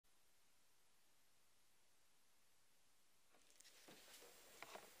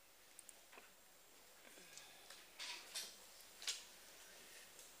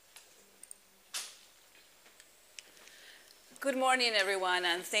Good morning, everyone,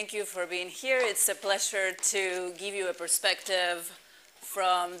 and thank you for being here. It's a pleasure to give you a perspective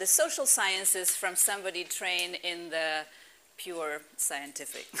from the social sciences from somebody trained in the pure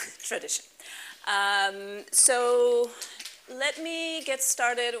scientific tradition. So let me get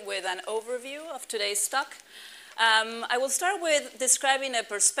started with an overview of today's talk. I will start with describing a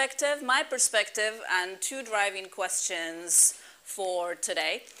perspective, my perspective, and two driving questions for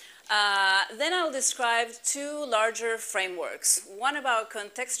today. Then I'll describe two larger frameworks, one about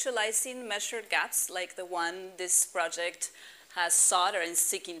contextualizing measured gaps, like the one this project has sought or is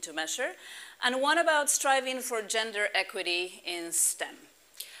seeking to measure, and one about striving for gender equity in STEM.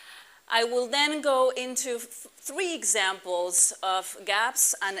 I will then go into three examples of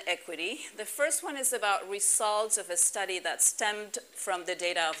gaps and equity. The first one is about results of a study that stemmed from the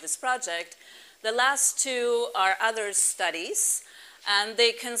data of this project. The last two are other studies, and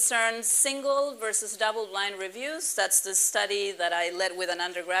they concern single versus double-blind reviews. That's the study that I led with an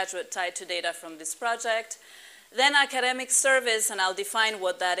undergraduate tied to data from this project. Then academic service, and I'll define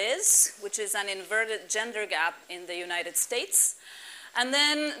what that is, which is an inverted gender gap in the United States. And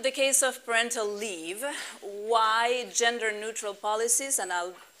then the case of parental leave, why gender-neutral policies, and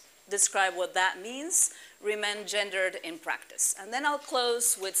I'll describe what that means, remain gendered in practice. And then I'll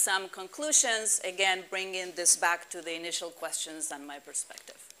close with some conclusions, again, bringing this back to the initial questions and my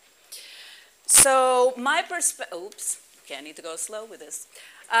perspective. So my oops, okay, I need to go slow with this.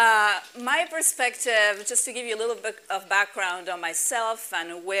 My perspective, just to give you a little bit of background on myself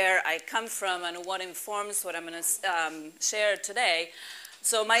and where I come from and what informs what I'm going to share today.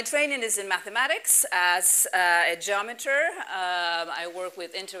 So my training is in mathematics as a geometer. I work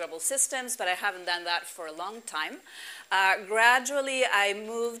with integrable systems, but I haven't done that for a long time. Gradually, I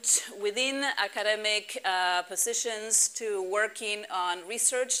moved within academic positions to working on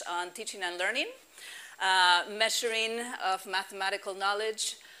research on teaching and learning, measuring of mathematical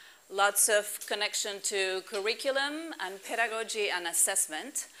knowledge, lots of connection to curriculum and pedagogy and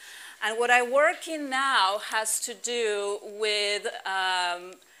assessment. And what I work in now has to do with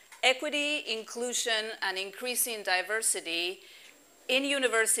equity, inclusion, and increasing diversity in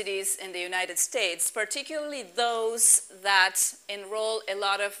universities in the United States, particularly those that enroll a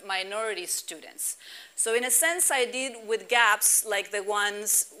lot of minority students. So in a sense, I deal with gaps like the one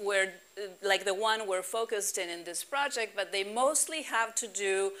we're focused in this project, but they mostly have to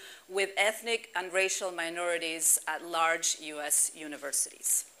do with ethnic and racial minorities at large US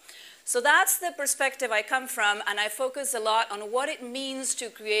universities. So that's the perspective I come from, and I focus a lot on what it means to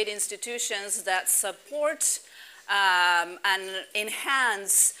create institutions that support and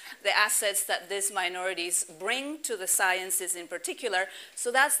enhance the assets that these minorities bring to the sciences in particular.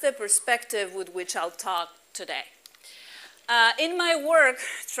 So that's the perspective with which I'll talk today. In my work,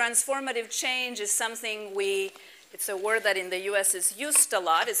 transformative change is something it's a word that in the US is used a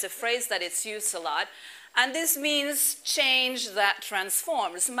lot. It's a phrase that it's used a lot. And this means change that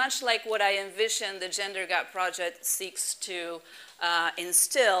transforms, much like what I envision the Gender Gap Project seeks to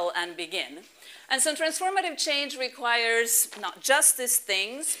instill and begin. And so transformative change requires not just these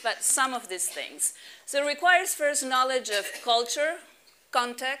things, but some of these things. So it requires first knowledge of culture,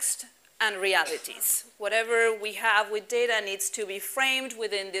 context, and realities. Whatever we have with data needs to be framed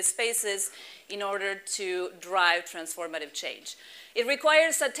within these spaces in order to drive transformative change. It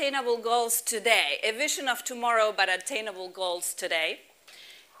requires attainable goals today, a vision of tomorrow, but attainable goals today.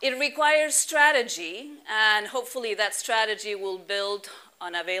 It requires strategy, and hopefully that strategy will build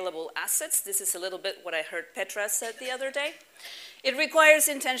on available assets. This is a little bit what I heard Petra said the other day. It requires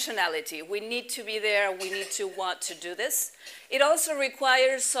intentionality. We need to be there. We need to want to do this. It also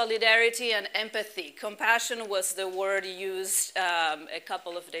requires solidarity and empathy. Compassion was the word used a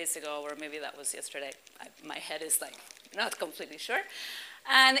couple of days ago, or maybe that was yesterday. My head is like not completely sure.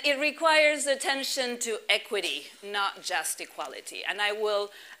 And it requires attention to equity, not just equality. And I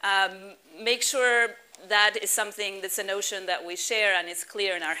will make sure that is something that's a notion that we share and it's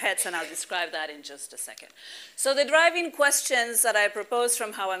clear in our heads, and I'll describe that in just a second. So the driving questions that I propose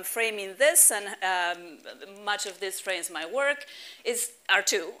from how I'm framing this, and much of this frames my work, are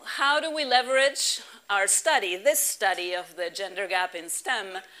two. How do we leverage our study, this study of the gender gap in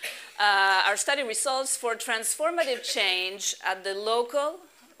STEM, our study results for transformative change at the local,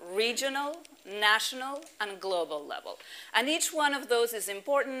 regional, national, and global level? And each one of those is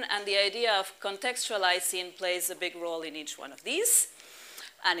important, and the idea of contextualizing plays a big role in each one of these,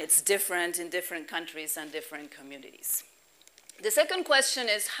 and it's different in different countries and different communities. The second question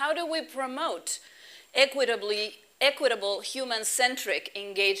is, how do we promote equitable, human-centric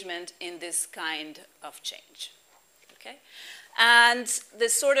engagement in this kind of change? Okay? And the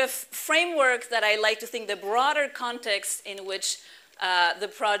sort of framework that I like to think, the broader context in which the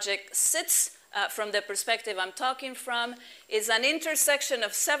project sits from the perspective I'm talking from, is an intersection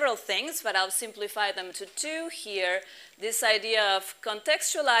of several things, but I'll simplify them to two here. This idea of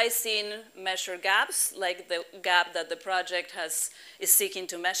contextualizing measure gaps, like the gap that the project is seeking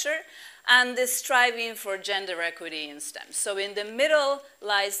to measure, and the striving for gender equity in STEM. So in the middle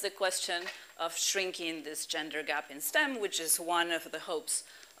lies the question of shrinking this gender gap in STEM, which is one of the hopes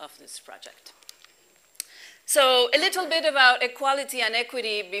of this project. So a little bit about equality and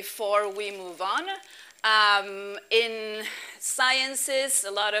equity before we move on. In sciences,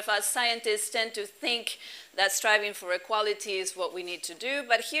 a lot of us scientists tend to think that striving for equality is what we need to do,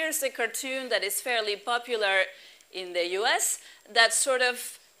 but here's a cartoon that is fairly popular in the US that sort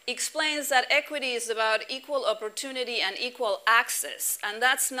of explains that equity is about equal opportunity and equal access, and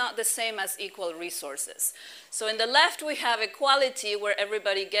that's not the same as equal resources. So in the left, we have equality, where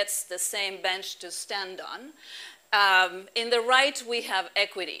everybody gets the same bench to stand on. In the right, we have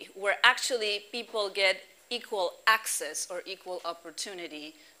equity, where actually people get equal access or equal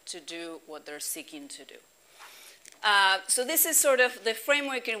opportunity to do what they're seeking to do. So this is sort of the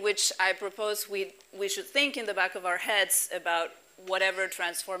framework in which I propose we should think in the back of our heads about whatever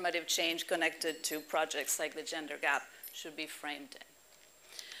transformative change connected to projects like the gender gap should be framed in.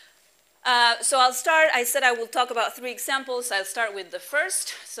 So I'll start, I said I will talk about 3 examples. I'll start with the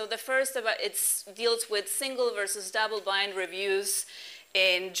first. So the first deals with single versus double-blind reviews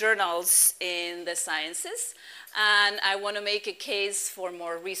in journals in the sciences. And I want to make a case for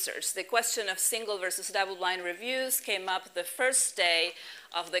more research. The question of single versus double-blind reviews came up the first day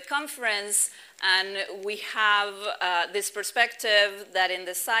of the conference, and we have this perspective that in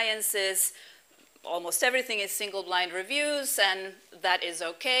the sciences, almost everything is single-blind reviews, and that is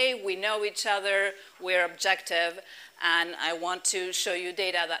okay. We know each other, we're objective, and I want to show you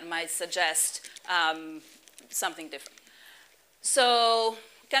data that might suggest something different. So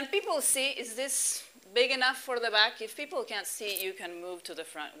can people see? Is this big enough for the back? If people can't see, you can move to the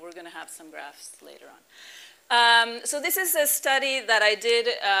front. We're going to have some graphs later on. So this is a study that I did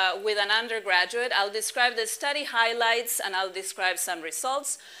with an undergraduate. I'll describe the study highlights, and I'll describe some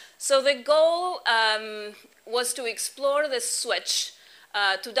results. So the goal was to explore the switch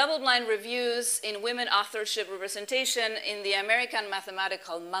to double-blind reviews in women authorship representation in the American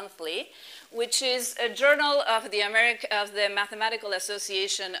Mathematical Monthly, which is a journal of the Mathematical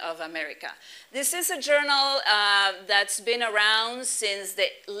Association of America. This is a journal that's been around since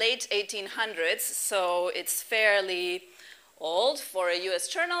the late 1800s, so it's fairly old for a US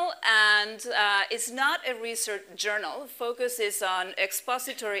journal, and it's not a research journal. Focus is on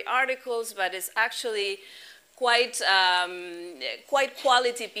expository articles, but it's actually quite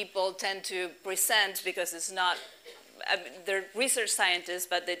quality people tend to present, because it's not, they're research scientists,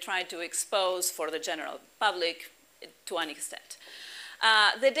 but they try to expose for the general public to an extent.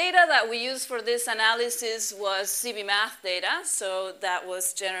 The data that we used for this analysis was CV math data, so that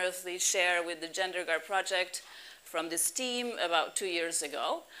was generously shared with the Gender Gap project from this team about 2 years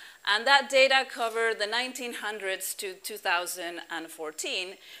ago. And that data covered the 1900s to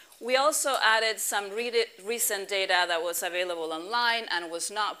 2014. We also added some recent data that was available online and was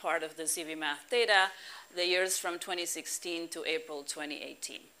not part of the CV math data, the years from 2016 to April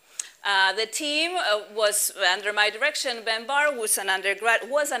 2018. The team was under my direction. Ben Barr was an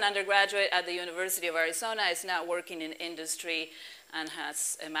undergraduate at the University of Arizona, is now working in industry and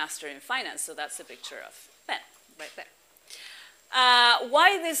has a master in finance. So that's a picture of Ben right there.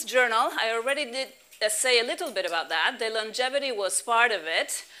 Why this journal? I already did say a little bit about that. The longevity was part of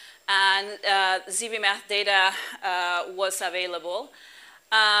it, and CV math data was available.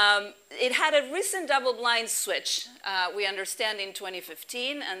 It had a recent double-blind switch, we understand, in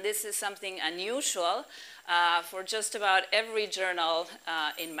 2015, and this is something unusual for just about every journal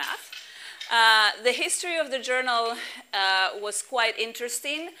in math. The history of the journal was quite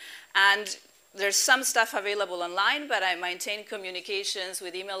interesting, and there's some stuff available online, but I maintain communications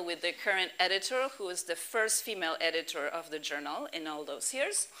with email with the current editor, who is the first female editor of the journal in all those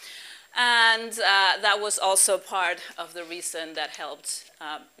years. And that was also part of the reason that helped,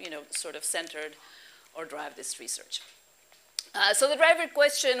 sort of centered or drive this research. So the driver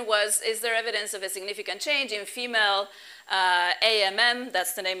question was, is there evidence of a significant change in female AMM,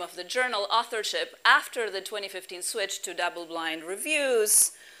 that's the name of the journal, authorship after the 2015 switch to double-blind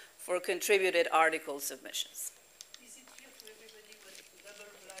reviews for contributed article submissions? Is it clear to everybody what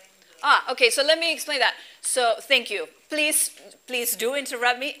double-blind Okay, so let me explain that. So thank you. Please do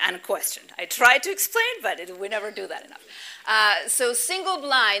interrupt me and question. I try to explain, but we never do that enough. So single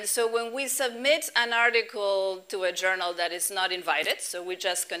blind, so when we submit an article to a journal that is not invited, so we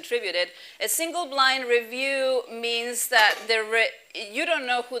just contributed, a single blind review means that you don't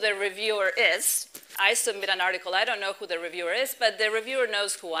know who the reviewer is. I submit an article, I don't know who the reviewer is, but the reviewer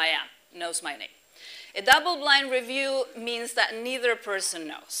knows who I am, knows my name. A double-blind review means that neither person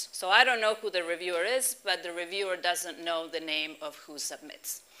knows. So I don't know who the reviewer is, but the reviewer doesn't know the name of who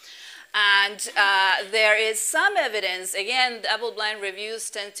submits. And there is some evidence, again, double-blind reviews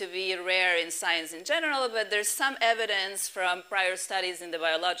tend to be rare in science in general, but there's some evidence from prior studies in the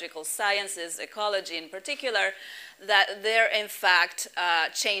biological sciences, ecology in particular, that there, in fact,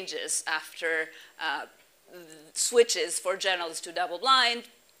 changes after switches for journals to double-blind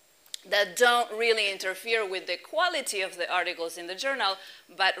that don't really interfere with the quality of the articles in the journal,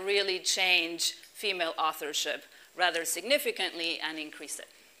 but really change female authorship rather significantly and increase it.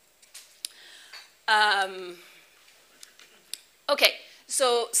 Okay,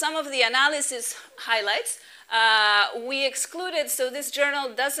 so some of the analysis highlights. We excluded, so this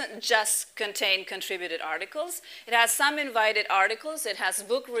journal doesn't just contain contributed articles. It has some invited articles, it has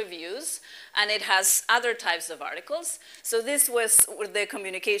book reviews, and it has other types of articles. So this was, the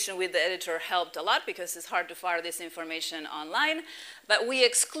communication with the editor helped a lot because it's hard to find this information online. But we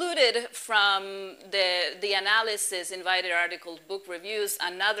excluded from the analysis, invited articles, book reviews,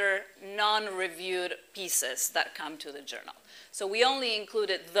 and other non-reviewed pieces that come to the journal. So we only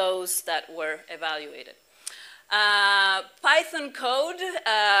included those that were evaluated. Python code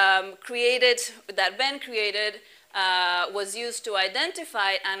that Ben created was used to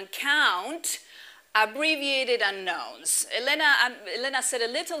identify and count abbreviated unknowns. Elena said a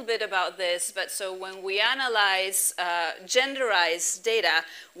little bit about this, but so when we analyze genderized data,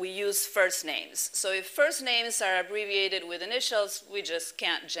 we use first names. So if first names are abbreviated with initials, we just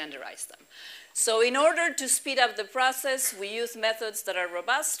can't genderize them. So in order to speed up the process, we use methods that are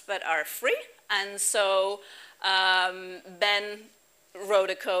robust but are free. And so Ben wrote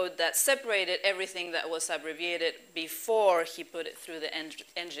a code that separated everything that was abbreviated before he put it through the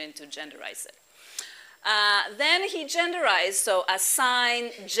engine to genderize it. Then he genderized, so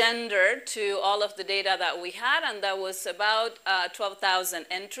assigned gender to all of the data that we had, and that was about 12,000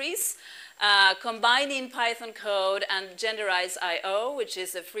 entries. Combining Python code and Genderize.io, which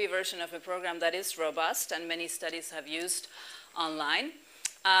is a free version of a program that is robust and many studies have used online.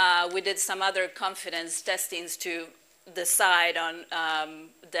 We did some other confidence testings to decide on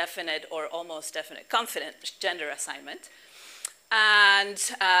definite or almost definite confident gender assignment. And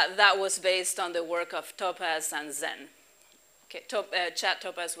that was based on the work of Topaz and Zen. Okay, Chad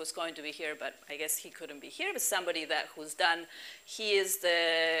Topaz was going to be here, but I guess he couldn't be here. But somebody he is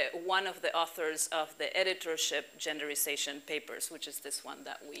one of the authors of the editorship genderization papers, which is this one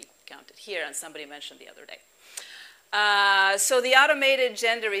that we counted here, and somebody mentioned the other day. So the automated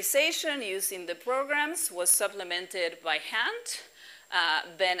genderization using the programs was supplemented by hand.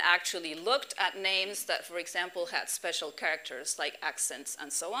 Ben actually looked at names that, for example, had special characters like accents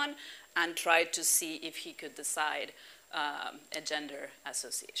and so on, and tried to see if he could decide a gender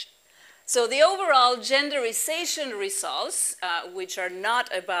association. So the overall genderization results, which are not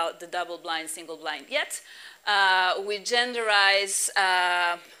about the double-blind, single-blind yet, we genderize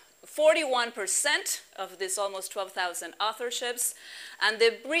 41% of this almost 12,000 authorships, and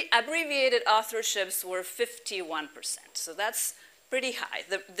the abbreviated authorships were 51%. So that's pretty high.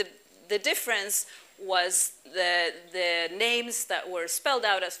 The difference was the names that were spelled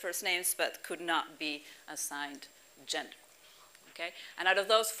out as first names but could not be assigned gender. Okay? And out of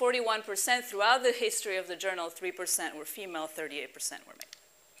those 41%, throughout the history of the journal, 3% were female, 38% were male.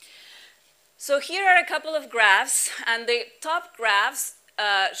 So here are a couple of graphs, and the top graphs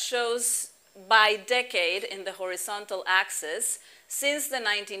shows by decade in the horizontal axis since the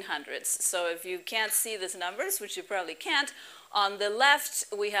 1900s. So if you can't see these numbers, which you probably can't, on the left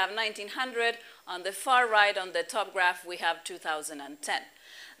we have 1900, on the far right on the top graph we have 2010.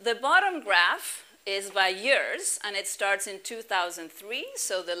 The bottom graph is by years, and it starts in 2003,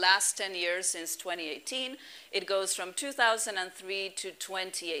 so the last 10 years since 2018. It goes from 2003 to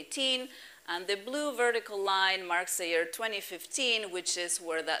 2018, and the blue vertical line marks the year 2015, which is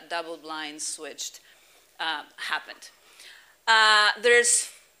where that double-blind switched happened.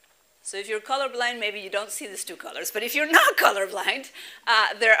 So if you're colorblind, maybe you don't see these two colors, but if you're not colorblind,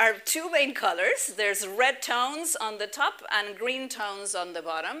 there are two main colors. There's red tones on the top and green tones on the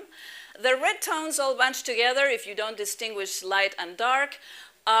bottom. The red tones all bunched together, if you don't distinguish light and dark,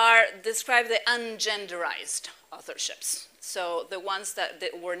 describe the ungenderized authorships. So the ones that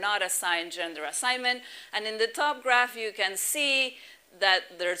were not assigned gender assignment. And in the top graph, you can see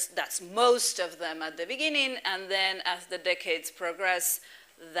that that's most of them at the beginning, and then as the decades progress,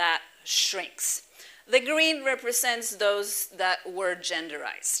 that shrinks. The green represents those that were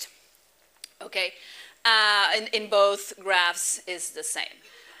genderized. Okay, in both graphs is the same.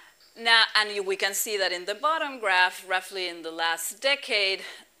 Now, and we can see that in the bottom graph, roughly in the last decade,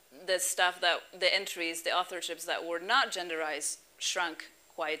 the entries, the authorships that were not genderized shrunk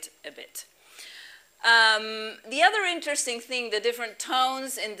quite a bit. The other interesting thing, the different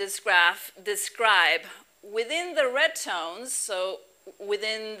tones in this graph describe within the red tones, so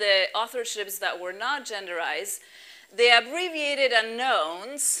within the authorships that were not genderized, the abbreviated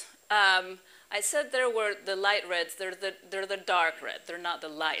unknowns, I said there were the light reds, they're the dark red, they're not the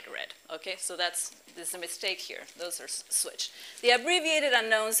light red, okay? So there's a mistake here, those are switched. The abbreviated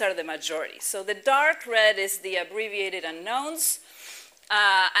unknowns are the majority. So the dark red is the abbreviated unknowns,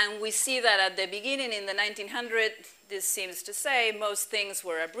 and we see that at the beginning in the 1900s, this seems to say most things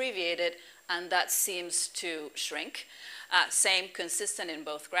were abbreviated, and that seems to shrink. Same, consistent in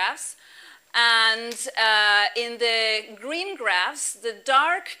both graphs. And in the green graphs, the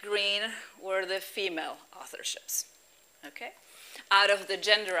dark green were the female authorships, okay? Out of the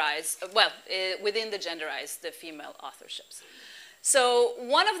genderized, well, within the genderized, the female authorships. So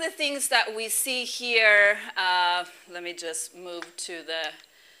one of the things that we see here, let me just move to the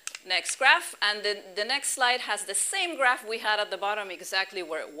next graph, and the next slide has the same graph we had at the bottom exactly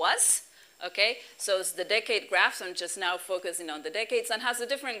where it was, okay? So it's the decade graphs, I'm just now focusing on the decades, and has a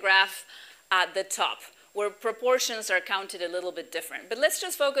different graph at the top, where proportions are counted a little bit different. But let's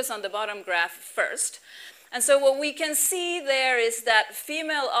just focus on the bottom graph first. And so what we can see there is that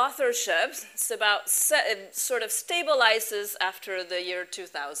female authorship sort of stabilizes after the year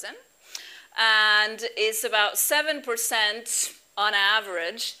 2000, and is about 7% on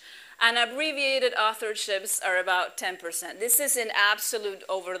average, and abbreviated authorships are about 10%. This is in absolute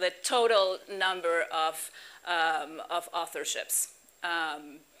over the total number of authorships.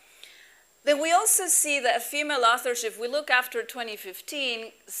 Then we also see that female authorship, we look after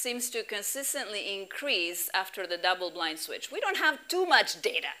 2015, seems to consistently increase after the double-blind switch. We don't have too much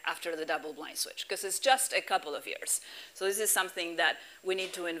data after the double-blind switch, because it's just a couple of years. So this is something that we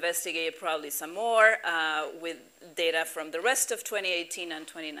need to investigate probably some more with data from the rest of 2018 and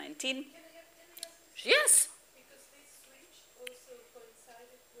 2019. Can I ask yes. Because this switch also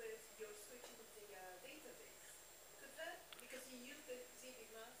coincided with your switching of the database. Could that, because you used the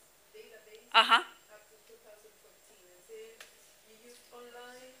ZBMath database up to 2014, and then you used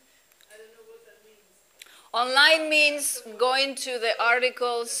online. I don't know what that means. Online means going to the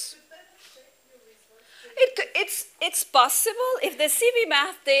articles. Could that affect your results? It's possible if the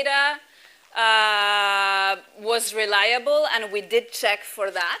CBMath data was reliable, and we did check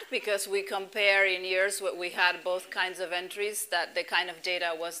for that because we compare in years what we had both kinds of entries, that the kind of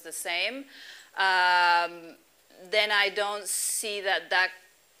data was the same, then I don't see that that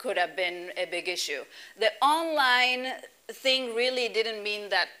could have been a big issue. The online thing really didn't mean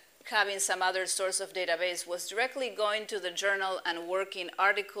that having some other source of database, was directly going to the journal and working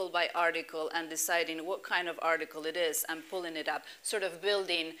article by article and deciding what kind of article it is and pulling it up, sort of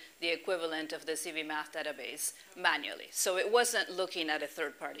building the equivalent of the CVMath database manually. So it wasn't looking at a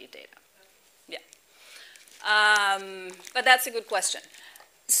third-party data. Yeah. But that's a good question.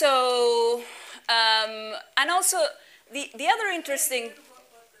 So, and also, the other interesting...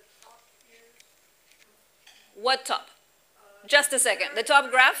 What top? Just a second. The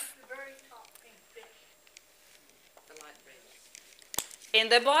top graph? The very top thing. The light red. In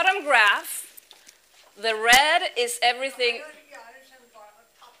the bottom graph, the red is everything...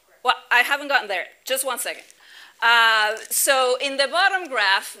 Well, I haven't gotten there. Just one second. So in the bottom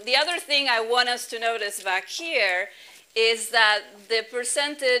graph, the other thing I want us to notice back here is that the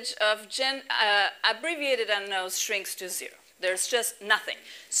percentage of abbreviated unknowns shrinks to 0. There's just nothing.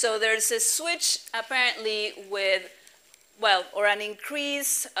 So there's a switch apparently with, well, or an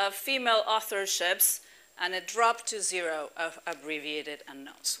increase of female authorships and a drop to 0 of abbreviated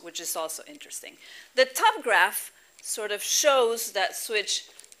unknowns, which is also interesting. The top graph sort of shows that switch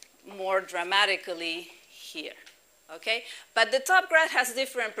more dramatically here, okay? But the top graph has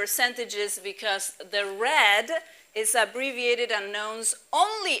different percentages because the red is abbreviated unknowns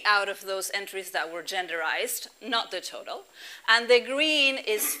only out of those entries that were genderized, not the total. And the green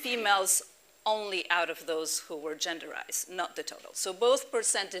is females only out of those who were genderized, not the total. So both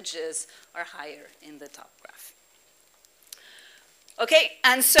percentages are higher in the top graph. Okay,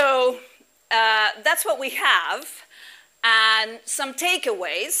 and so that's what we have. And some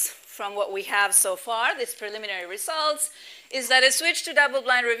takeaways from what we have so far, these preliminary results, is that a switch to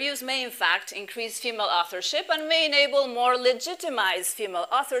double-blind reviews may, in fact, increase female authorship and may enable more legitimized female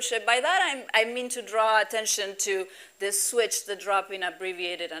authorship. By that, I mean to draw attention to this switch, the drop in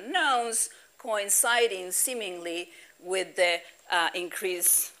abbreviated unknowns, coinciding seemingly with the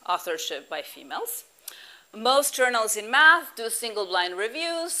increased authorship by females. Most journals in math do single-blind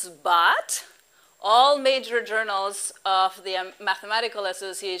reviews, but all major journals of the Mathematical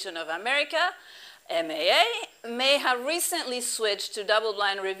Association of America, MAA, may have recently switched to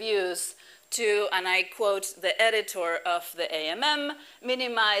double-blind reviews to, and I quote the editor of the AMM,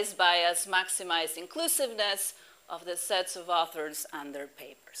 minimize bias, maximize inclusiveness of the sets of authors and their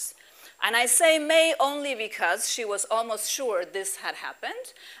papers. And I say may only because she was almost sure this had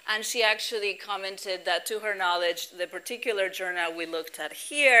happened, and she actually commented that, to her knowledge, the particular journal we looked at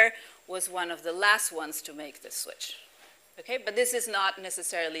here was one of the last ones to make this switch. Okay, but this is not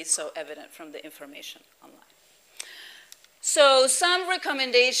necessarily so evident from the information online. So some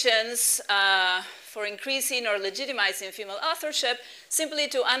recommendations for increasing or legitimizing female authorship, simply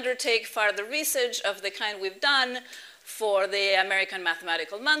to undertake further research of the kind we've done for the American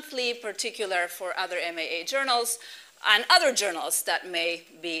Mathematical Monthly, particular for other MAA journals, and other journals that may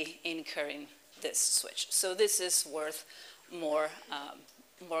be incurring this switch. So this is worth more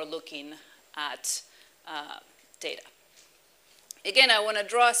looking at data. Again, I want to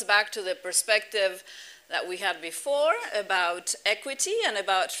draw us back to the perspective that we had before about equity and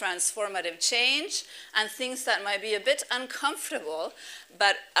about transformative change and things that might be a bit uncomfortable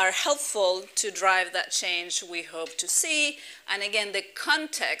but are helpful to drive that change we hope to see. And again, the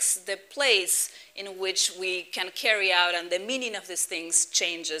context, the place in which we can carry out and the meaning of these things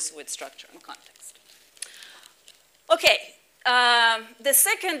changes with structure and context. Okay. The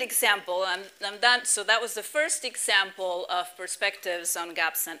second example, I'm done. So that was the first example of perspectives on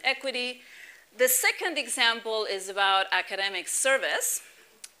gaps and equity. The second example is about academic service,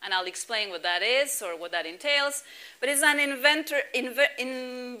 and I'll explain what that is or what that entails. But it's an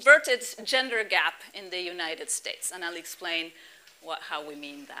inverted gender gap in the United States, and I'll explain how we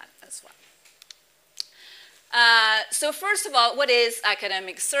mean that as well. So first of all, what is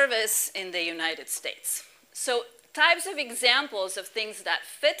academic service in the United States? So types of examples of things that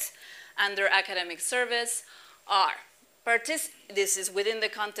fit under academic service are, this is within the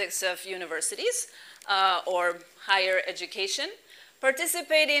context of universities or higher education,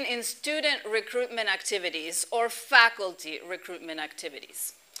 participating in student recruitment activities or faculty recruitment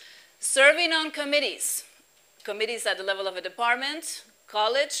activities, serving on committees at the level of a department,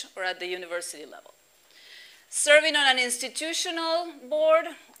 college, or at the university level, serving on an institutional board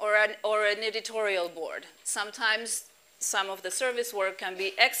or an editorial board. Sometimes some of the service work can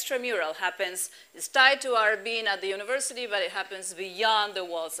be extramural, is tied to our being at the university, but it happens beyond the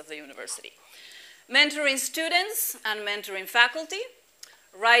walls of the university. Mentoring students and mentoring faculty,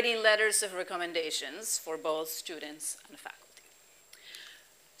 writing letters of recommendations for both students and faculty.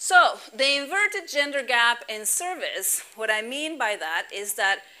 So the inverted gender gap in service, what I mean by that is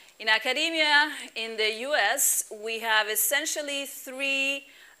that in academia in the US, we have essentially three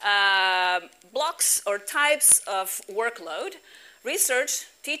blocks or types of workload: research,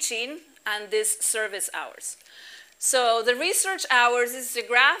 teaching, and this service hours. So the research hours is a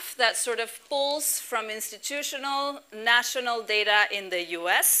graph that sort of pulls from institutional national data in the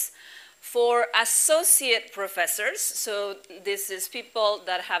US for associate professors. So this is people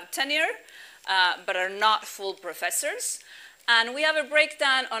that have tenure but are not full professors. And we have a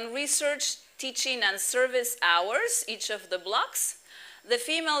breakdown on research, teaching, and service hours, each of the blocks. The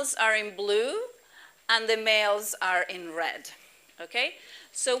females are in blue, and the males are in red, okay?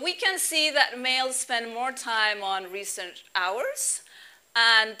 So we can see that males spend more time on research hours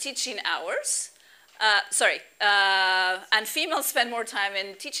and teaching hours. And females spend more time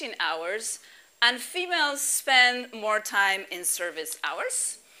in teaching hours, and females spend more time in service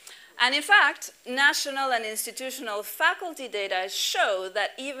hours. And in fact, national and institutional faculty data show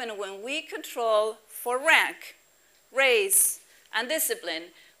that even when we control for rank, race, and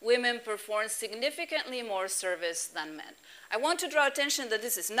discipline, women perform significantly more service than men. I want to draw attention that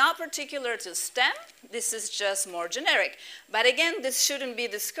this is not particular to STEM. This is just more generic. But again, this shouldn't be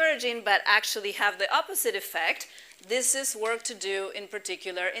discouraging, but actually have the opposite effect. This is work to do in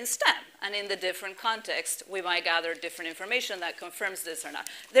particular in STEM. And in the different context, we might gather different information that confirms this or not.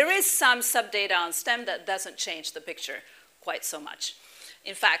 There is some sub-data on STEM that doesn't change the picture quite so much.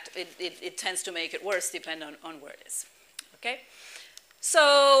 In fact, it tends to make it worse depending on where it is. Okay?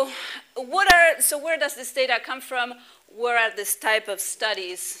 So where does this data come from? where are this type of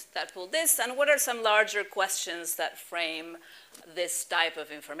studies that pull this, and what are some larger questions that frame this type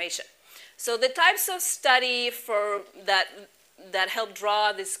of information. So the types of study that help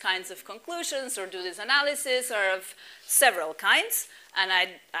draw these kinds of conclusions or do this analysis are of several kinds, and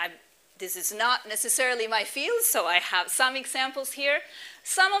this is not necessarily my field, so I have some examples here.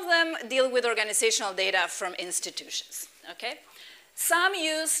 Some of them deal with organizational data from institutions, okay? Some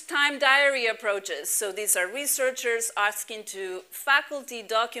use time diary approaches, so these are researchers asking to faculty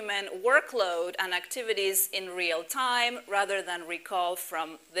document workload and activities in real time rather than recall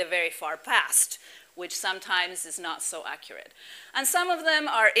from the very far past, which sometimes is not so accurate. And some of them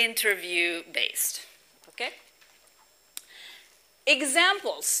are interview-based, okay?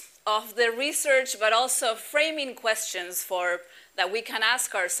 Examples of the research, but also framing questions that we can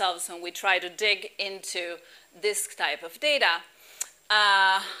ask ourselves when we try to dig into this type of data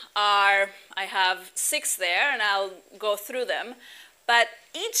I have 6 there, and I'll go through them, but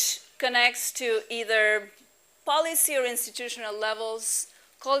each connects to either policy or institutional levels,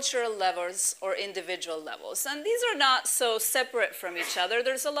 cultural levels, or individual levels. And these are not so separate from each other.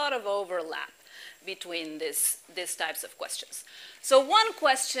 There's a lot of overlap between these types of questions. So one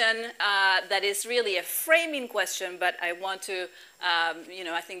question that is really a framing question, but I want to,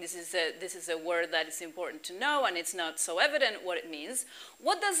 I think this is a word that is important to know, and it's not so evident what it means.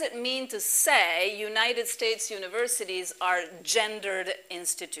 What does it mean to say United States universities are gendered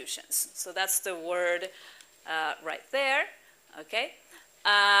institutions? So that's the word right there, okay?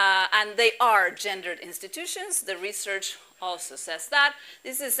 And they are gendered institutions. The research also says that.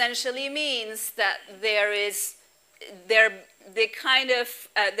 This essentially means that they're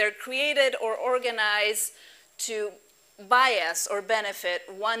created or organized to bias or benefit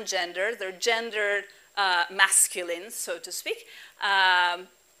one gender. They're gendered masculine, so to speak, and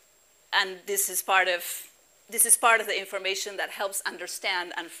this is part of the information that helps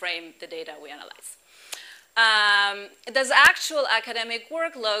understand and frame the data we analyze. Does actual academic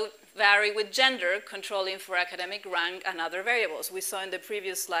workload vary with gender, controlling for academic rank and other variables? We saw in the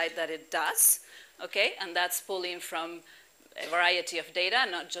previous slide that it does, okay, and that's pulling from a variety of data,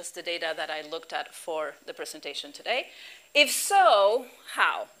 not just the data that I looked at for the presentation today. If so,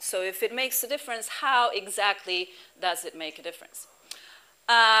 how? So if it makes a difference, how exactly does it make a difference?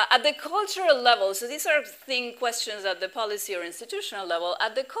 At the cultural level, so these are questions at the policy or institutional level.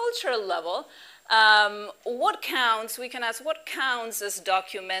 At the cultural level, what counts? We can ask what counts as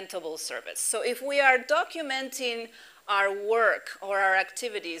documentable service. So if we are documenting our work or our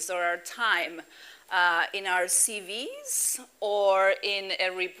activities or our time in our CVs or in a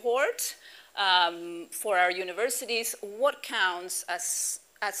report for our universities, what counts as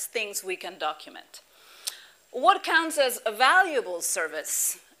things we can document? What counts as a valuable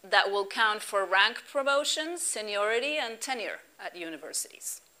service that will count for rank promotions, seniority, and tenure at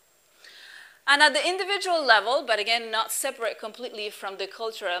universities? And at the individual level, but again, not separate completely from the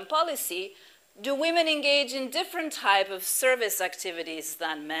culture and policy, do women engage in different type of service activities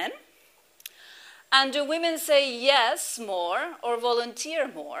than men? And do women say yes more or volunteer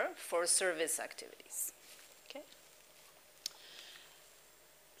more for service activities? Okay.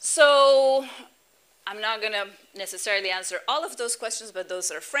 So I'm not going to necessarily answer all of those questions, but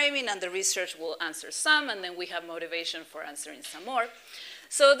those are framing, and the research will answer some, and then we have motivation for answering some more.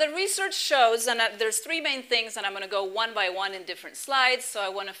 So the research shows, and there's 3 main things, and I'm going to go one by one in different slides. So I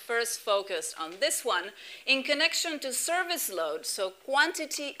want to first focus on this one. In connection to service load, so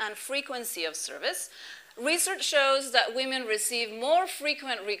quantity and frequency of service, research shows that women receive more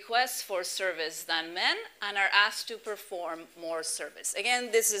frequent requests for service than men and are asked to perform more service.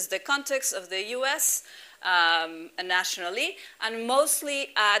 Again, this is the context of the US nationally, and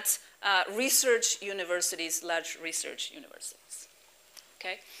mostly at research universities, large research universities.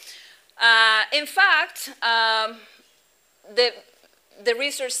 Okay. In fact, the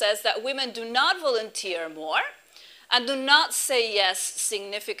research says that women do not volunteer more and do not say yes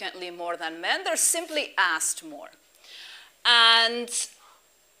significantly more than men. They're simply asked more. And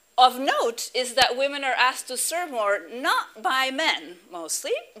of note is that women are asked to serve more, not by men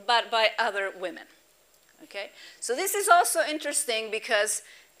mostly, but by other women. Okay? So this is also interesting because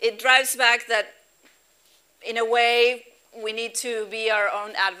it drives back that, in a way, we need to be our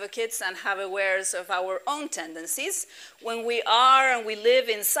own advocates and have awareness of our own tendencies. When we are and we live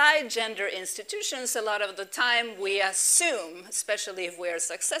inside gender institutions, a lot of the time we assume, especially if we are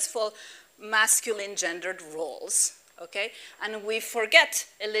successful, masculine gendered roles, okay? And we forget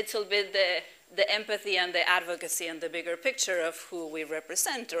a little bit the empathy and the advocacy and the bigger picture of who we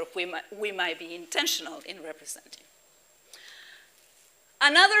represent or who we might be intentional in representing.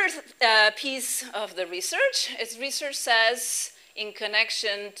 Another piece of the research is research says, in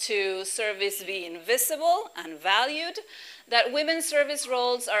connection to service being visible and valued, that women's service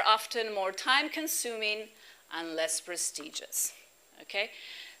roles are often more time-consuming and less prestigious. Okay?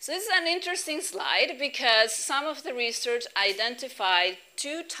 So this is an interesting slide because some of the research identified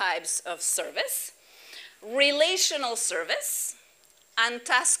two types of service: relational service and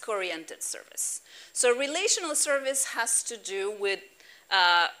task-oriented service. So relational service has to do with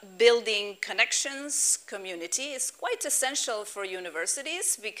building connections, community. Is quite essential for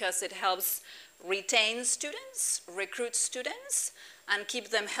universities because it helps retain students, recruit students, and keep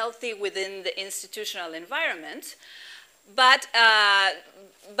them healthy within the institutional environment. But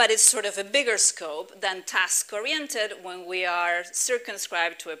it's sort of a bigger scope than task-oriented when we are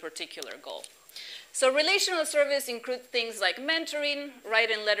circumscribed to a particular goal. So relational service includes things like mentoring,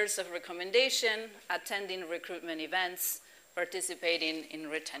 writing letters of recommendation, attending recruitment events, participating in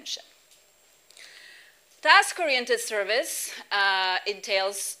retention. Task-oriented service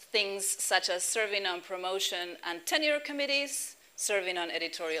entails things such as serving on promotion and tenure committees, serving on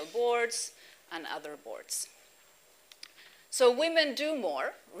editorial boards, and other boards. So women do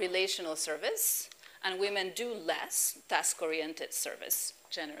more relational service, and women do less task-oriented service,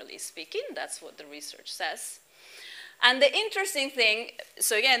 generally speaking. That's what the research says. And the interesting thing,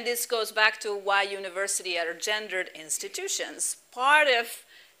 so again, this goes back to why universities are gendered institutions. Part of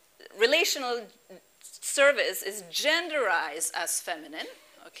relational service is genderized as feminine,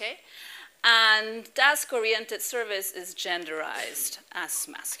 okay? And task-oriented service is genderized as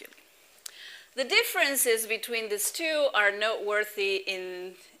masculine. The differences between these two are noteworthy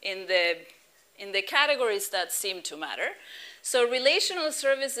in the categories that seem to matter. So relational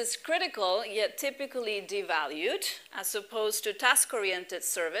service is critical, yet typically devalued, as opposed to task-oriented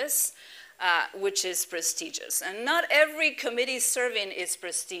service, which is prestigious. And not every committee serving is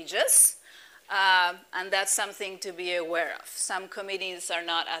prestigious, and that's something to be aware of. Some committees are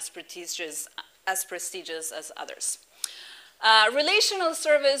not as prestigious as others. Relational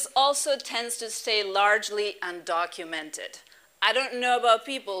service also tends to stay largely undocumented. I don't know about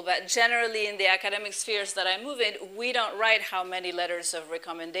people, but generally in the academic spheres that I move in, we don't write how many letters of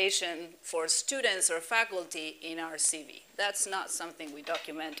recommendation for students or faculty in our CV. That's not something we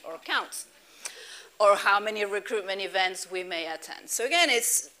document or count, or how many recruitment events we may attend. So again,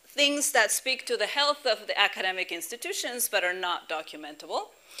 it's things that speak to the health of the academic institutions but are not documentable.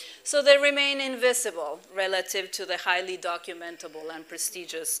 So they remain invisible relative to the highly documentable and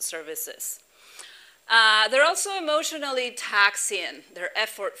prestigious services. They're also emotionally taxing, they're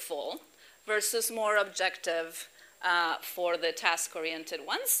effortful, versus more objective for the task-oriented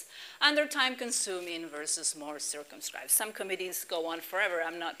ones, and they're time-consuming versus more circumscribed. Some committees go on forever.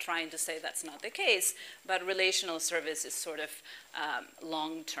 I'm not trying to say that's not the case, but relational service is sort of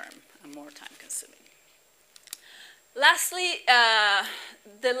long-term and more time-consuming. Lastly,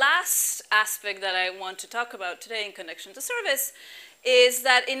 the last aspect that I want to talk about today in connection to service is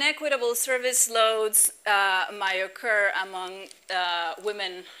that inequitable service loads might occur among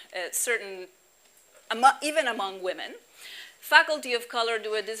women, even among women. Faculty of color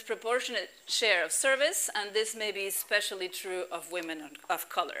do a disproportionate share of service, and this may be especially true of women of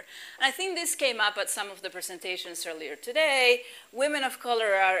color. And I think this came up at some of the presentations earlier today. Women of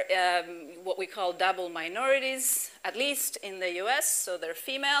color are what we call double minorities, at least in the US, so they're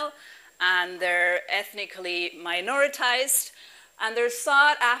female, and they're ethnically minoritized. And they're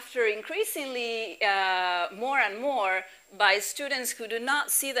sought after increasingly more and more by students who do not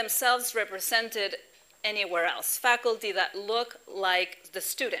see themselves represented anywhere else, faculty that look like the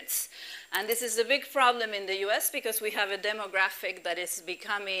students. And this is a big problem in the US because we have a demographic that is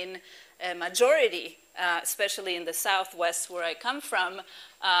becoming a majority, especially in the Southwest where I come from,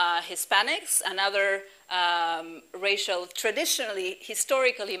 Hispanics and other racial, traditionally,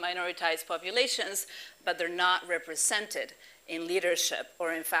 historically minoritized populations, but they're not represented in leadership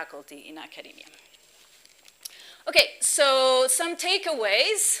or in faculty in academia. Okay, so some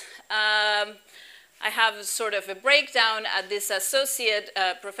takeaways. I have sort of a breakdown at this associate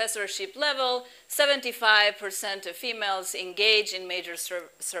professorship level. 75% of females engage in major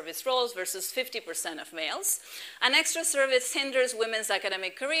service roles versus 50% of males. An extra service hinders women's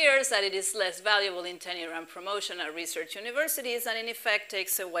academic careers, that it is less valuable in tenure and promotion at research universities, and in effect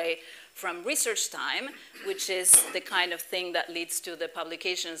takes away from research time, which is the kind of thing that leads to the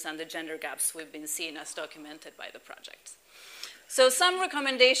publications and the gender gaps we've been seeing as documented by the project. So some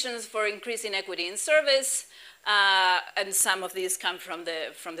recommendations for increasing equity in service, and some of these come from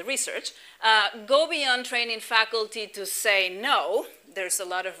the research. Go beyond training faculty to say no. There's a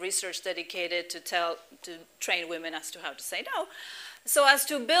lot of research dedicated to train women as to how to say no. so as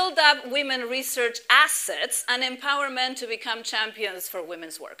to build up women research assets and empower men to become champions for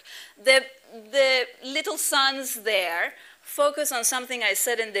women's work. The little suns there focus on something I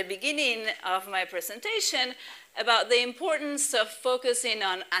said in the beginning of my presentation about the importance of focusing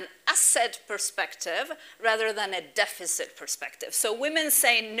on an asset perspective rather than a deficit perspective. So women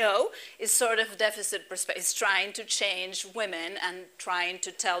saying no is sort of deficit perspective. It's trying to change women and trying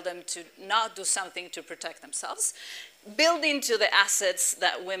to tell them to not do something to protect themselves. Building to the assets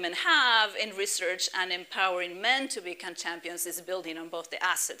that women have in research and empowering men to become champions is building on both the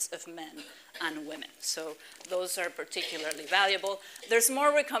assets of men and women. So those are particularly valuable. There's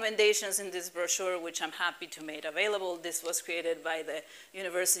more recommendations in this brochure, which I'm happy to make available. This was created by the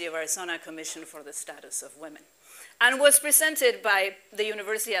University of Arizona Commission for the Status of Women and was presented by the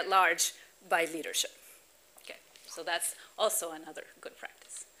university at large by leadership. Okay, so that's also another good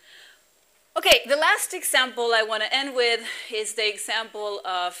practice. Okay, the last example I want to end with is the example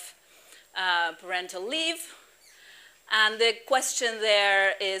of parental leave. And the question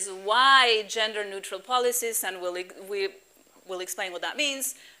there is why gender-neutral policies, and we will explain what that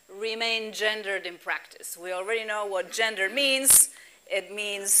means, remain gendered in practice. We already know what gender means. It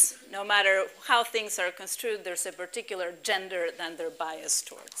means no matter how things are construed, there's a particular gender that they're biased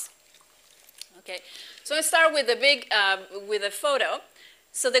towards. Okay, so I start with with a photo.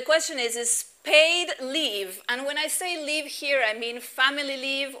 So the question is paid leave, and when I say leave here, I mean family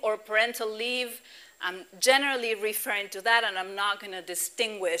leave or parental leave. I'm generally referring to that, and I'm not going to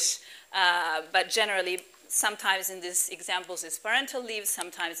distinguish, but generally, sometimes in these examples it's parental leave,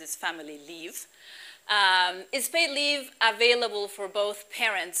 sometimes it's family leave. Is paid leave available for both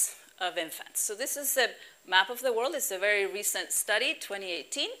parents of infants? So this is a map of the world. It's a very recent study,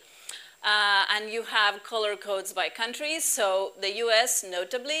 2018. And you have color codes by countries. So the US,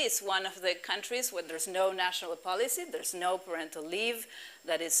 notably, is one of the countries where there's no national policy. There's no parental leave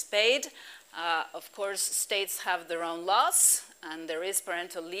that is paid. Of course, states have their own laws, and there is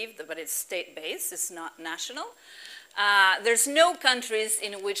parental leave, but it's state-based. It's not national. There's no countries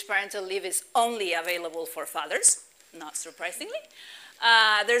in which parental leave is only available for fathers, not surprisingly.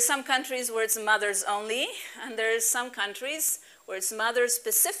 There's some countries where it's mothers only, and there's some countries where it's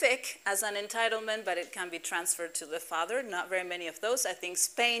mother-specific as an entitlement, but it can be transferred to the father. Not very many of those. I think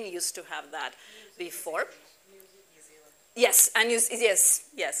Spain used to have that before. Yes, and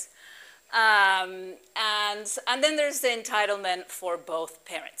yes. And then there's the entitlement for both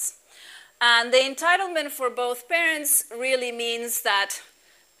parents. And the entitlement for both parents really means that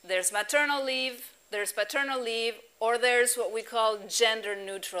there's maternal leave, there's paternal leave, or there's what we call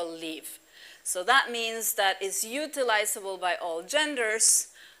gender-neutral leave. So that means that it's utilizable by all genders.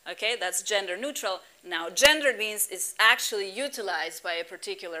 Okay, that's gender neutral. Now, gender means it's actually utilized by a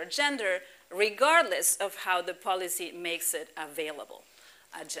particular gender, regardless of how the policy makes it available,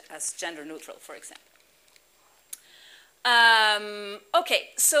 as gender neutral, for example. Okay,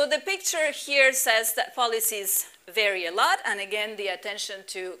 so the picture here says that policies vary a lot, and again, the attention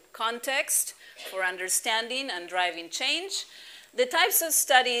to context for understanding and driving change. The types of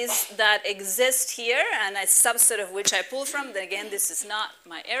studies that exist here, and a subset of which I pull from, again, this is not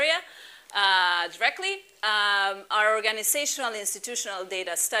my area directly, are organizational institutional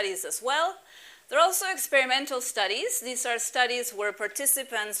data studies as well. There are also experimental studies. These are studies where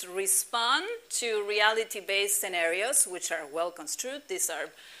participants respond to reality-based scenarios, which are well construed. These are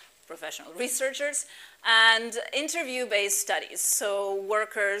professional researchers. And interview-based studies, so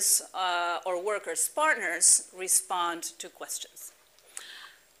workers or workers' partners respond to questions.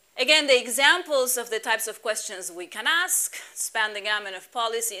 Again, the examples of the types of questions we can ask span the gamut of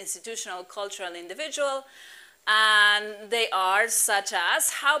policy, institutional, cultural, individual, and they are such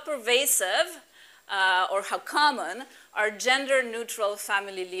as how pervasive or how common are gender-neutral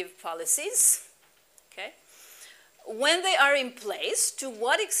family leave policies? Okay. When they are in place, to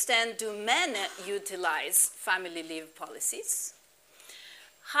what extent do men utilize family leave policies?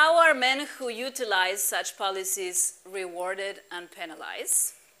 How are men who utilize such policies rewarded and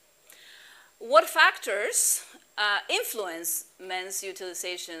penalized? What factors influence men's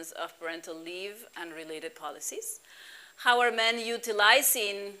utilizations of parental leave and related policies? How are men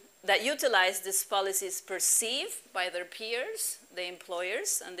that utilize these policies perceived by their peers, the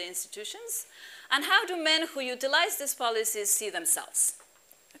employers, and the institutions? And how do men who utilize these policies see themselves?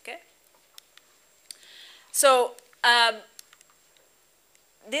 Okay? So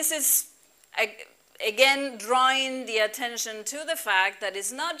this is, again, drawing the attention to the fact that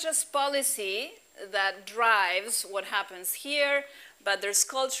it's not just policy that drives what happens here, but there's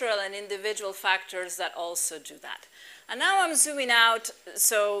cultural and individual factors that also do that. And now I'm zooming out,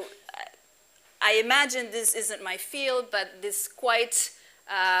 so I imagine this isn't my field, but this is quite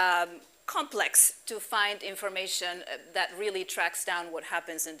complex to find information that really tracks down what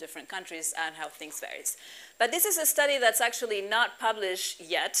happens in different countries and how things varies. But this is a study that's actually not published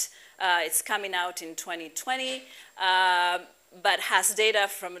yet. It's coming out in 2020, but has data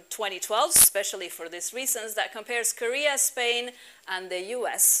from 2012, especially for these reasons, that compares Korea, Spain, and the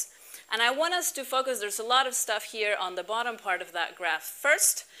US. And I want us to focus, there's a lot of stuff here on the bottom part of that graph.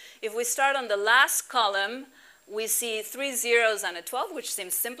 First, if we start on the last column, we see 3 zeros and a 12, which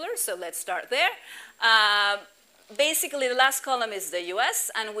seems simpler, so let's start there. Basically, the last column is the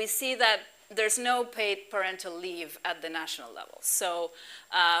US, and we see that there's no paid parental leave at the national level. So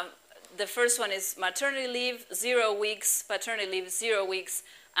the first one is maternity leave, 0 weeks, paternity leave, 0 weeks,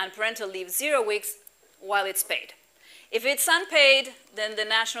 and parental leave, 0 weeks, while it's paid. If it's unpaid, then the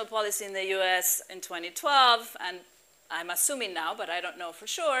national policy in the US in 2012, and I'm assuming now, but I don't know for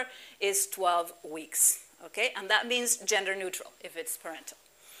sure, is 12 weeks. Okay, and that means gender neutral if it's parental.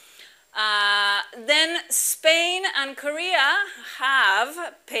 Then Spain and Korea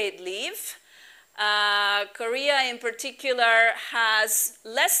have paid leave. Korea in particular has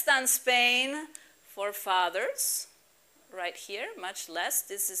less than Spain for fathers, right here, much less.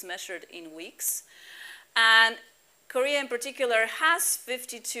 This is measured in weeks. And Korea in particular has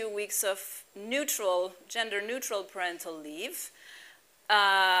 52 weeks of neutral, gender neutral parental leave.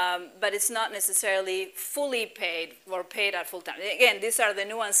 But it's not necessarily fully paid or paid at full time. Again, these are the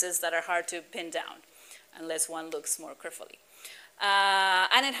nuances that are hard to pin down unless one looks more carefully.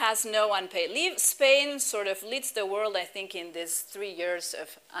 And it has no unpaid leave. Spain sort of leads the world, I think, in this 3 years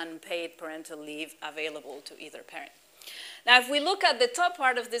of unpaid parental leave available to either parent. Now, if we look at the top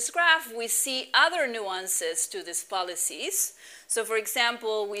part of this graph, we see other nuances to these policies. So, for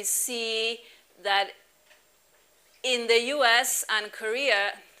example, we see that in the US and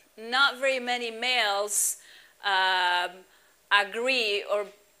Korea, not very many males agree, or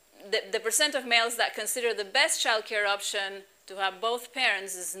the percent of males that consider the best childcare option to have both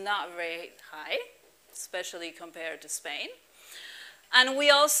parents is not very high, especially compared to Spain. And we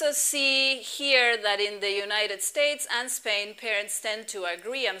also see here that in the United States and Spain, parents tend to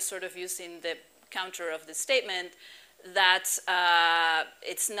agree, I'm sort of using the counter of the statement, that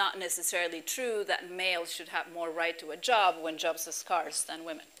it's not necessarily true that males should have more right to a job when jobs are scarce than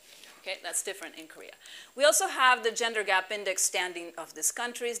women. Okay, that's different in Korea. We also have the gender gap index standing of these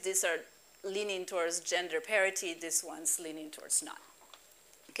countries. These are leaning towards gender parity. This one's leaning towards not.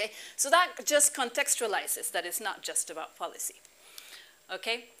 Okay, so that just contextualizes that it's not just about policy.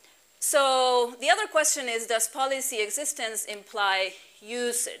 Okay, so the other question is, does policy existence imply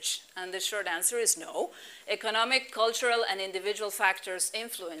usage? And the short answer is no. Economic, cultural, and individual factors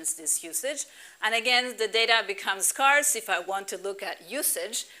influence this usage. And again, the data becomes scarce if I want to look at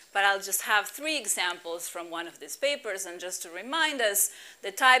usage, but I'll just have 3 examples from one of these papers. And just to remind us,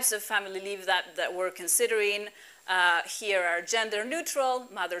 the types of family leave that we're considering here are gender neutral,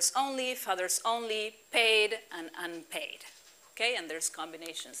 mothers only, fathers only, paid, and unpaid. Okay, and there's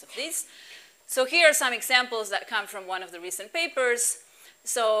combinations of these. So here are some examples that come from one of the recent papers.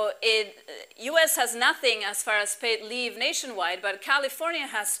 So US has nothing as far as paid leave nationwide, but California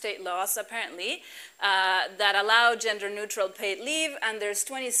has state laws, apparently, that allow gender-neutral paid leave, and there's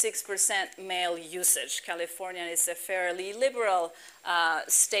 26% male usage. California is a fairly liberal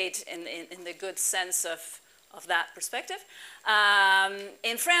state in the good sense of that perspective.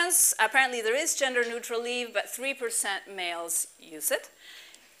 In France, apparently there is gender-neutral leave, but 3% males use it.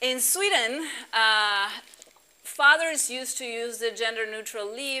 In Sweden, fathers used to use the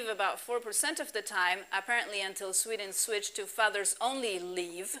gender-neutral leave about 4% of the time, apparently until Sweden switched to fathers-only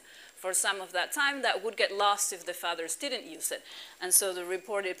leave for some of that time. That would get lost if the fathers didn't use it. And so the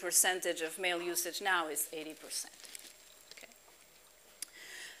reported percentage of male usage now is 80%. Okay.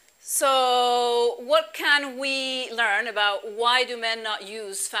 So what can we learn about why do men not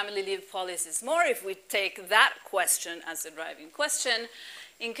use family leave policies more if we take that question as a driving question?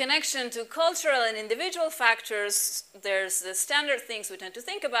 In connection to cultural and individual factors, there's the standard things we tend to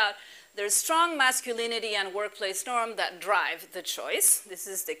think about. There's strong masculinity and workplace norm that drive the choice. This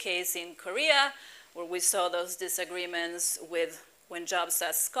is the case in Korea, where we saw those disagreements with when jobs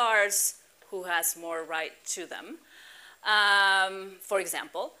are scarce, who has more right to them. For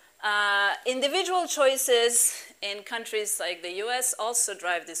example, individual choices in countries like the US also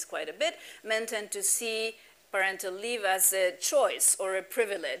drive this quite a bit. Men tend to see parental leave as a choice or a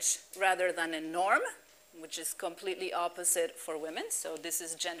privilege rather than a norm, which is completely opposite for women. So this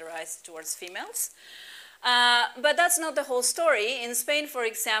is genderized towards females. But that's not the whole story. In Spain, for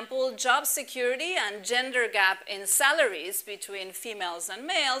example, job security and gender gap in salaries between females and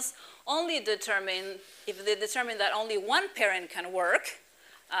males only determine, if they determine that only one parent can work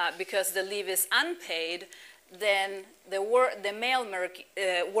because the leave is unpaid, then the male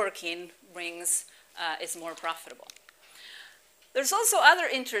working is more profitable. There's also other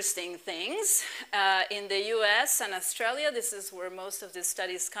interesting things in the US and Australia. This is where most of these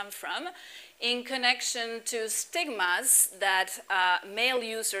studies come from, in connection to stigmas that male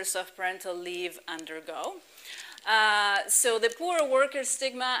users of parental leave undergo. So the poor worker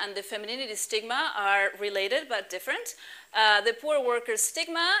stigma and the femininity stigma are related but different. The poor worker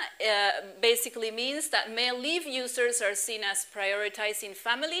stigma basically means that male leave users are seen as prioritizing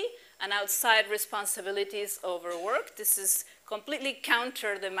family and outside responsibilities over work. This is completely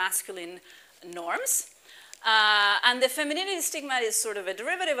counter the masculine norms. And the femininity stigma is sort of a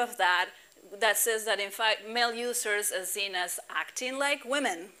derivative of that, that says that in fact male users are seen as acting like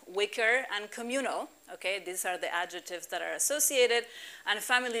women, weaker and communal. Okay, these are the adjectives that are associated, and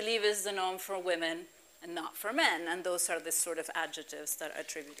family leave is the norm for women and not for men, and those are the sort of adjectives that are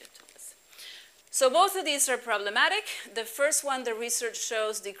attributed to this. So both of these are problematic. The first one, the research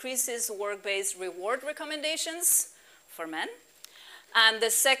shows, decreases work-based reward recommendations for men. And the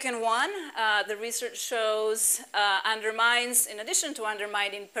second one, the research shows, undermines, in addition to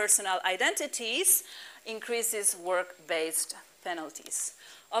undermining personal identities, increases work-based penalties.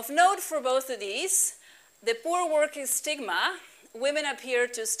 Of note for both of these, the poor working stigma, women appear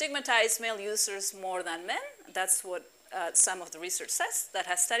to stigmatize male users more than men. That's what some of the research says that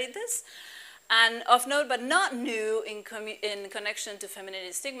has studied this. And of note, but not new, in connection to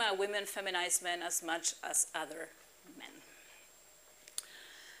femininity stigma, women feminize men as much as other men.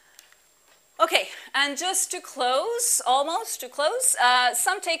 Okay, and just to close, almost to close,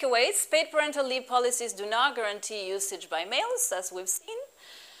 some takeaways. Paid parental leave policies do not guarantee usage by males, as we've seen.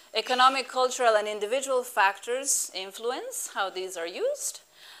 Economic, cultural, and individual factors influence how these are used.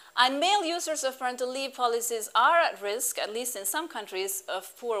 And male users of parental leave policies are at risk, at least in some countries,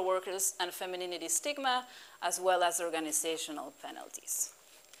 of poor workers and femininity stigma, as well as organizational penalties.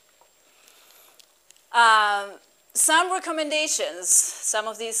 Some recommendations, some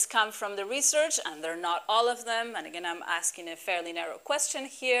of these come from the research, and they're not all of them. And again, I'm asking a fairly narrow question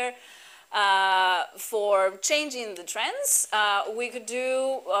here. For changing the trends, we could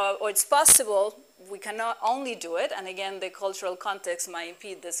do, or it's possible, we cannot only do it, and again, the cultural context might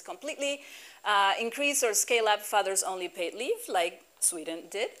impede this completely, increase or scale up fathers-only paid leave, like Sweden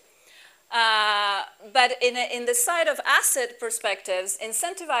did. But in the side of asset perspectives,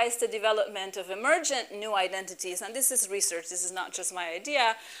 incentivize the development of emergent new identities, and this is research, this is not just my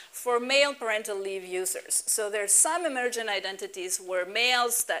idea, for male parental leave users. So there's some emergent identities where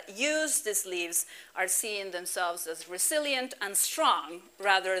males that use these leaves are seeing themselves as resilient and strong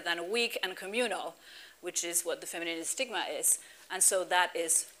rather than weak and communal, which is what the femininity stigma is, and so that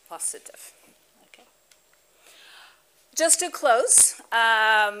is positive. Just to close,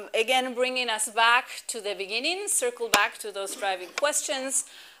 again, bringing us back to the beginning, circle back to those driving questions,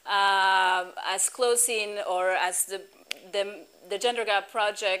 as closing or as the Gender Gap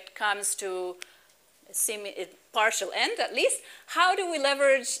Project comes to a partial end, at least, how do we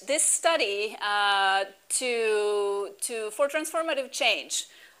leverage this study for transformative change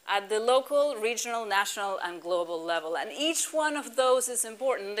at the local, regional, national, and global level? And each one of those is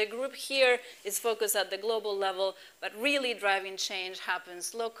important. The group here is focused at the global level, but really driving change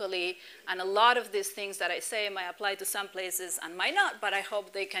happens locally. And a lot of these things that I say might apply to some places and might not, but I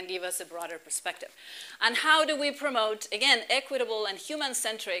hope they can give us a broader perspective. And how do we promote, again, equitable and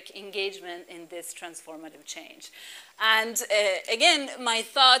human-centric engagement in this transformative change? And again, my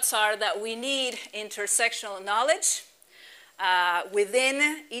thoughts are that we need intersectional knowledge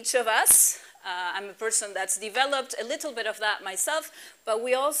within each of us. I'm a person that's developed a little bit of that myself, but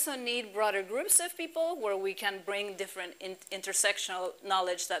we also need broader groups of people where we can bring different intersectional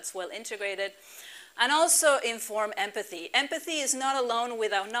knowledge that's well integrated. And also inform empathy. Empathy is not alone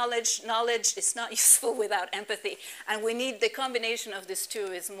without knowledge. Knowledge is not useful without empathy. And we need the combination of these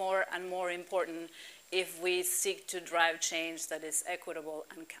two is more and more important if we seek to drive change that is equitable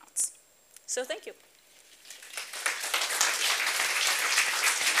and counts. So thank you.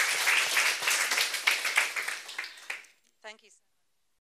 Thank you.